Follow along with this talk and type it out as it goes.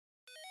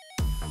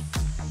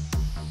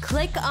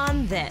Click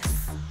on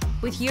This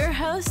with your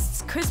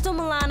hosts, Crystal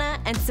Milana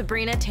and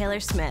Sabrina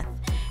Taylor-Smith,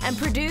 and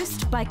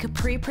produced by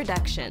Capri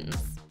Productions.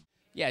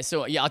 Yeah,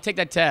 I'll take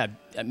that tab.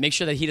 Make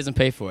sure that he doesn't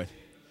pay for it.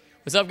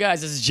 What's up,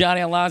 guys? This is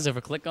Johnny Alonso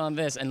for Click on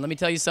This, and let me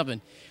tell you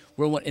something.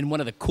 We're in one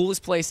of the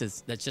coolest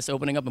places that's just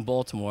opening up in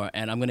Baltimore,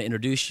 and I'm going to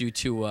introduce you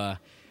to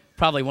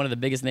probably one of the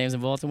biggest names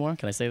in Baltimore.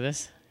 Can I say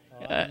this?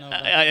 Well,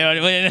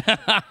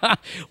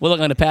 look, I'm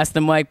going to pass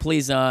the mic.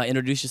 Please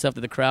introduce yourself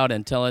to the crowd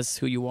and tell us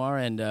who you are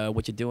and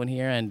what you're doing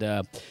here,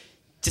 and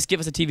just give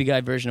us a TV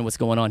guide version of what's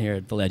going on here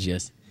at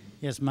Velleggia's.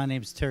 Yes, my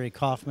name's Terry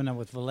Coffman. I'm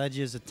with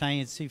Velleggia's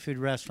Italian Seafood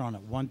Restaurant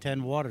at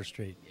 110 Water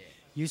Street.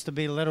 Used to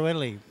be Little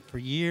Italy for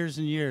years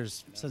and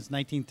years, since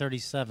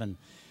 1937.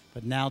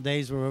 But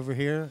nowadays we're over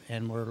here,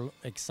 and we're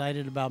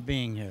excited about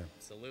being here.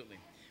 Absolutely.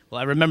 Well,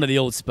 I remember the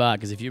old spot,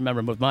 because if you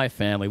remember with my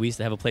family, we used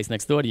to have a place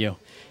next door to you.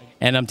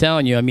 And I'm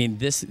telling you, I mean,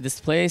 this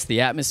place,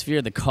 the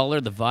atmosphere, the color,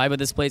 the vibe of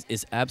this place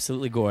is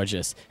absolutely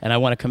gorgeous. And I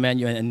want to commend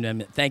you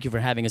and thank you for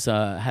having us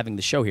having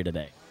the show here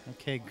today.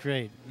 Okay,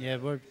 great. Yeah,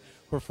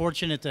 we're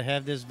fortunate to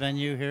have this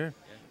venue here.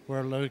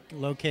 We're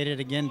located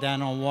again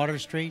down on Water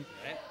Street.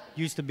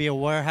 Used to be a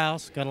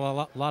warehouse. Got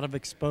a lot of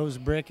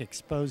exposed brick,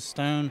 exposed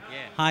stone,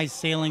 high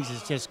ceilings.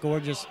 It's just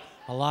gorgeous.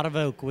 A lot of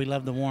oak. We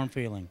love the warm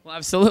feeling. Well,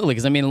 absolutely,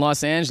 because I mean, in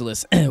Los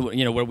Angeles,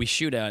 you know, where we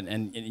shoot at,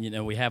 and you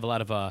know, we have a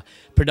lot of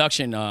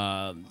production,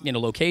 you know,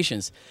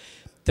 locations.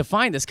 To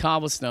find this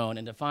cobblestone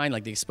and to find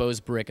like the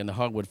exposed brick and the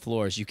hardwood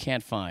floors, you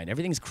can't find.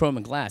 Everything's chrome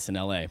and glass in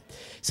LA.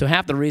 So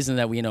half the reason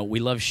that we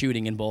love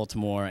shooting in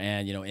Baltimore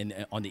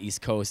and on the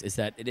East Coast is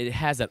that it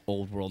has that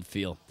old world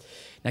feel.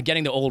 Now,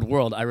 getting to old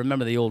world, I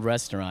remember the old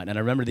restaurant and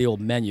I remember the old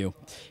menu.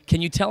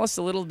 Can you tell us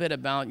a little bit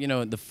about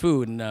the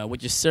food and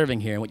what you're serving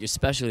here and what your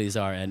specialties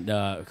are and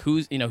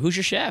who's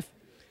your chef?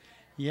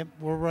 Yep,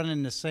 we're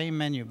running the same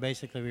menu.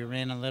 Basically, we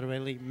ran in Little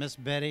Italy. Miss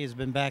Betty has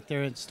been back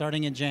there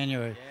starting in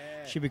January.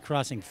 She'll be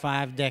crossing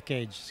 5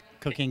 decades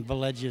cooking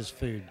Velleggia's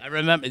food. I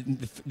remember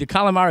the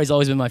calamari's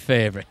always been my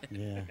favorite.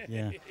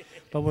 Yeah.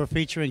 But we're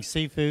featuring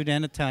seafood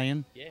and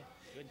Italian. Yeah,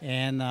 good.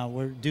 And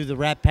we'll do the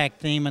Rat Pack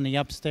theme in the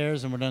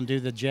upstairs, and we're going to do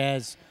the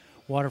jazz,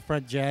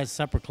 Waterfront Jazz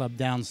Supper Club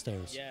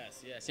downstairs. Yes.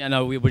 Yeah,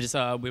 no, we were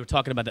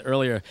talking about that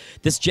earlier.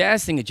 This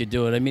jazz thing that you're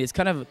doing, I mean,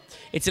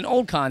 it's an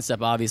old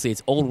concept, obviously.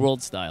 It's old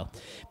world style.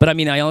 But I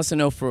mean, I also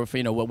know for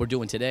what we're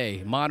doing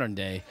today, modern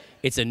day,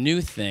 it's a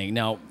new thing.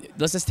 Now,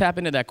 let's just tap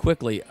into that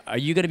quickly. Are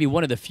you going to be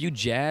one of the few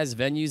jazz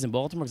venues in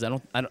Baltimore?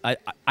 Because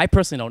I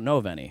personally don't know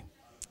of any.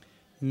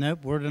 Nope,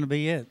 we're going to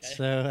be it.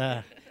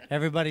 So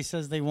everybody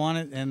says they want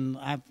it, and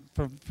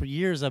for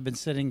years I've been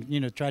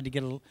sitting, tried to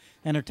get an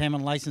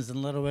entertainment license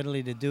in Little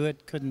Italy to do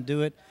it, couldn't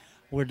do it.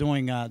 We're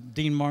doing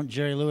Dean Martin,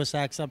 Jerry Lewis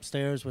acts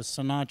upstairs with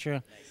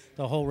Sinatra,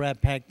 the whole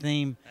Rat Pack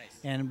theme,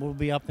 and we'll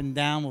be up and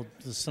down with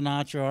the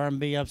Sinatra,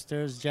 R&B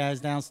upstairs, jazz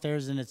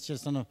downstairs, and it's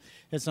just on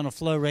a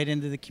flow right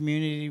into the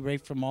community,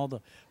 right from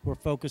we're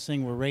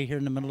right here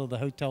in the middle of the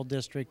hotel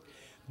district,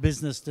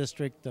 business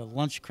district. The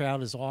lunch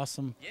crowd is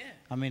awesome. Yeah.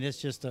 I mean, it's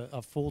just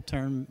a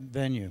full-turn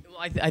venue.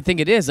 Well, I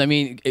think it is. I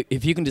mean,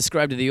 if you can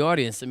describe to the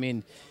audience, I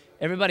mean,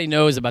 everybody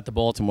knows about the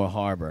Baltimore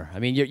Harbor. I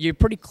mean, you're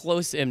pretty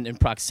close in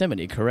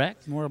proximity,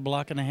 correct? We're a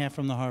block and a half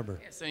from the harbor.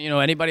 Yeah, so,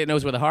 anybody that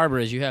knows where the harbor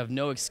is, you have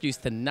no excuse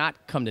to not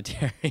come to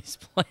Terry's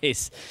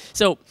place.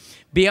 So,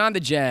 beyond the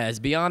jazz,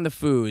 beyond the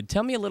food,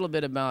 tell me a little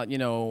bit about,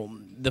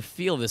 the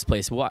feel of this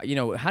place. Why,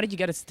 how did you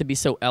get it to be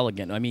so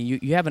elegant? I mean,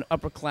 you have an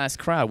upper-class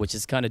crowd, which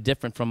is kind of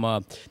different from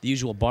the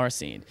usual bar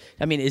scene.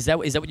 I mean, is that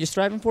what you're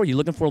striving for? You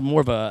looking for more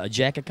of a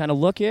jacket kind of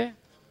look here?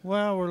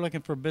 Well, we're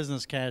looking for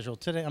business casual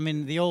today. I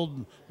mean, the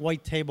old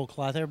white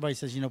tablecloth. Everybody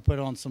says, put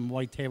on some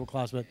white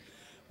tablecloths, but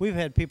we've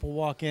had people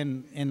walk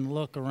in and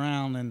look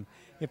around, and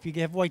if you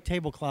have white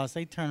tablecloths,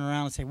 they turn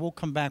around and say, "We'll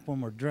come back when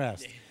we're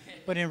dressed."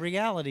 But in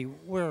reality,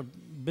 we're a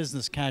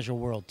business casual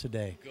world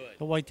today. Good.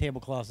 The white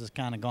tablecloth has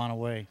kind of gone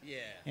away. Yeah.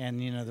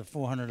 And the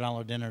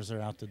 $400 dinners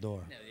are out the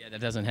door. Yeah, that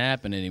doesn't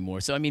happen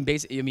anymore. So I mean,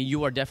 basically,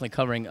 you are definitely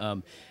covering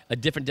a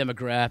different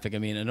demographic. I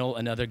mean,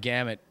 another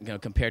gamut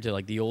compared to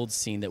like the old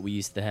scene that we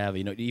used to have.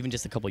 Even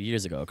just a couple of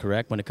years ago,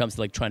 correct? When it comes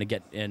to like trying to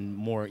get in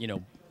more,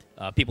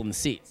 people in the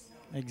seats.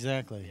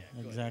 Exactly.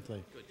 Yeah,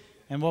 exactly. Good.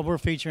 And what we're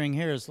featuring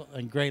here is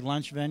a great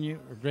lunch menu,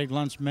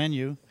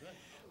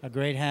 a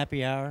great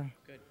happy hour.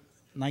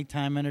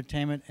 Nighttime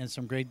entertainment, and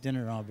some great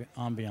dinner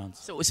ambiance.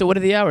 So what are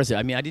the hours?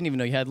 I mean, I didn't even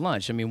know you had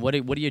lunch. I mean, what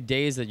are your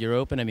days that you're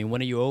open? I mean, when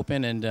are you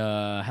open, and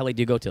how late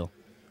do you go till?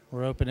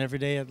 We're open every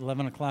day at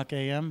 11 o'clock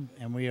a.m.,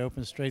 and we're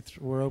open straight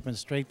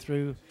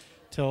through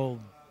till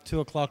 2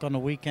 o'clock on the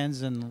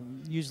weekends,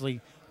 and usually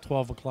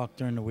 12 o'clock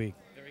during the week.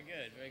 Very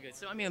good, very good.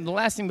 So, I mean, the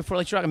last thing before I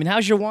let you rock, I mean,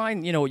 how's your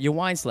wine, your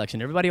wine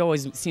selection? Everybody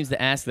always seems to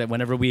ask that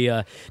whenever we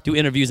do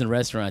interviews in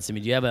restaurants. I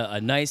mean, do you have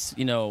a nice,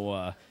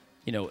 I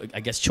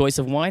guess, choice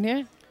of wine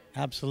here?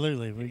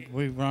 Absolutely.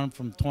 We run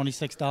from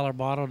 $26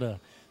 bottle to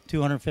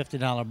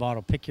 $250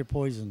 bottle. Pick your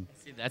poison.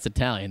 See, that's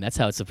Italian. That's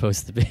how it's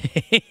supposed to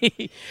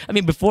be. I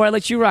mean, before I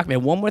let you rock,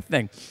 man, one more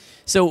thing.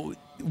 So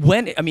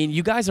I mean,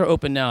 you guys are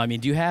open now. I mean,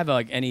 do you have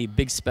like any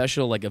big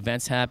special like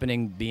events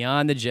happening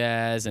beyond the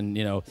jazz and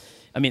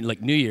I mean,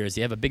 like New Year's?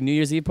 Do you have a big New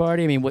Year's Eve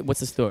party? I mean, what's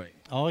the story?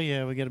 Oh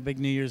yeah, we got a big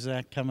New Year's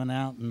act coming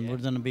out, and we're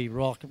going to be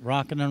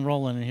rocking and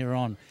rolling in here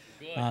on,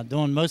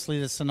 doing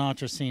mostly the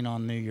Sinatra scene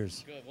on New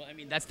Year's. Good. Well, I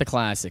mean, that's the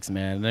classics,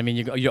 man. I mean,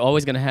 you're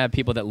always going to have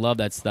people that love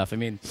that stuff. I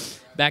mean,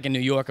 back in New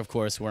York, of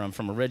course, where I'm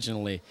from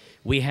originally,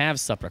 we have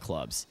supper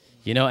clubs,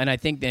 and I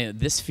think that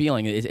this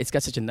feeling, it's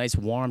got such a nice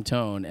warm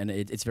tone, and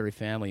it's very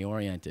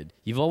family-oriented.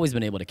 You've always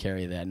been able to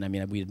carry that, and I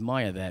mean, we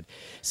admire that.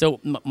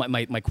 So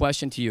my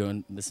question to you,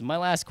 and this is my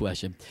last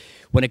question,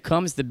 when it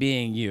comes to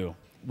being you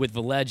with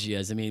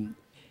Velleggia's, I mean,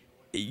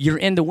 you're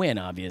in the win,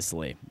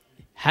 obviously.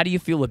 How do you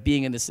feel with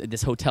being in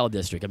this hotel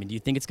district? I mean, do you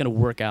think it's going to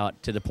work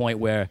out to the point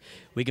where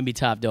we can be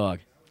top dog?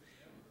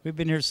 We've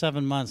been here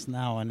 7 months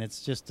now, and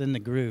it's just in the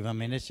groove. I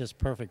mean, it's just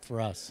perfect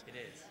for us. It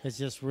is. It's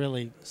just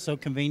really so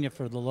convenient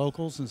for the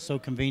locals and so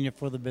convenient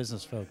for the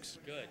business folks.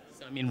 Good.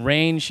 So, I mean,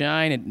 rain,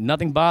 shine, and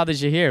nothing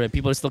bothers you here, but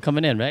people are still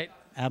coming in, right?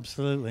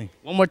 Absolutely.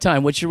 One more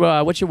time, what's your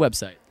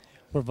website?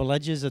 We're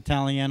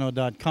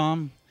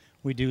VelleggiasItaliano.com.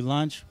 We do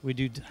lunch, we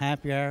do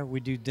happy hour, we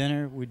do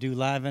dinner, we do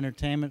live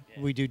entertainment,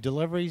 we do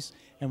deliveries,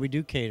 and we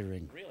do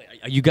catering. Really?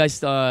 Are you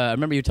guys, I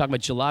remember you were talking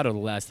about gelato the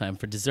last time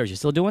for desserts. You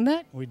still doing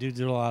that? We do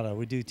gelato,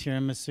 we do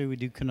tiramisu, we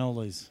do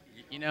cannolis.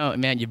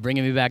 Man, you're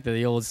bringing me back to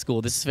the old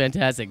school. This is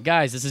fantastic.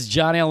 Guys, this is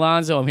Johnny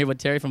Alonso. I'm here with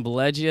Terry from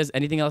Velleggia's.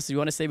 Anything else you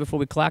want to say before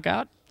we clock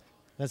out?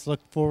 Let's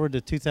look forward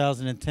to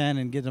 2010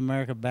 and get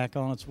America back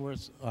on its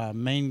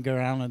main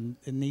ground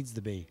it needs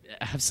to be.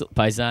 Absolutely.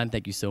 Paisan,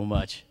 thank you so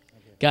much.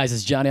 Guys,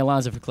 it's Johnny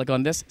Alonso for Click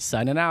on This,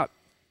 signing out.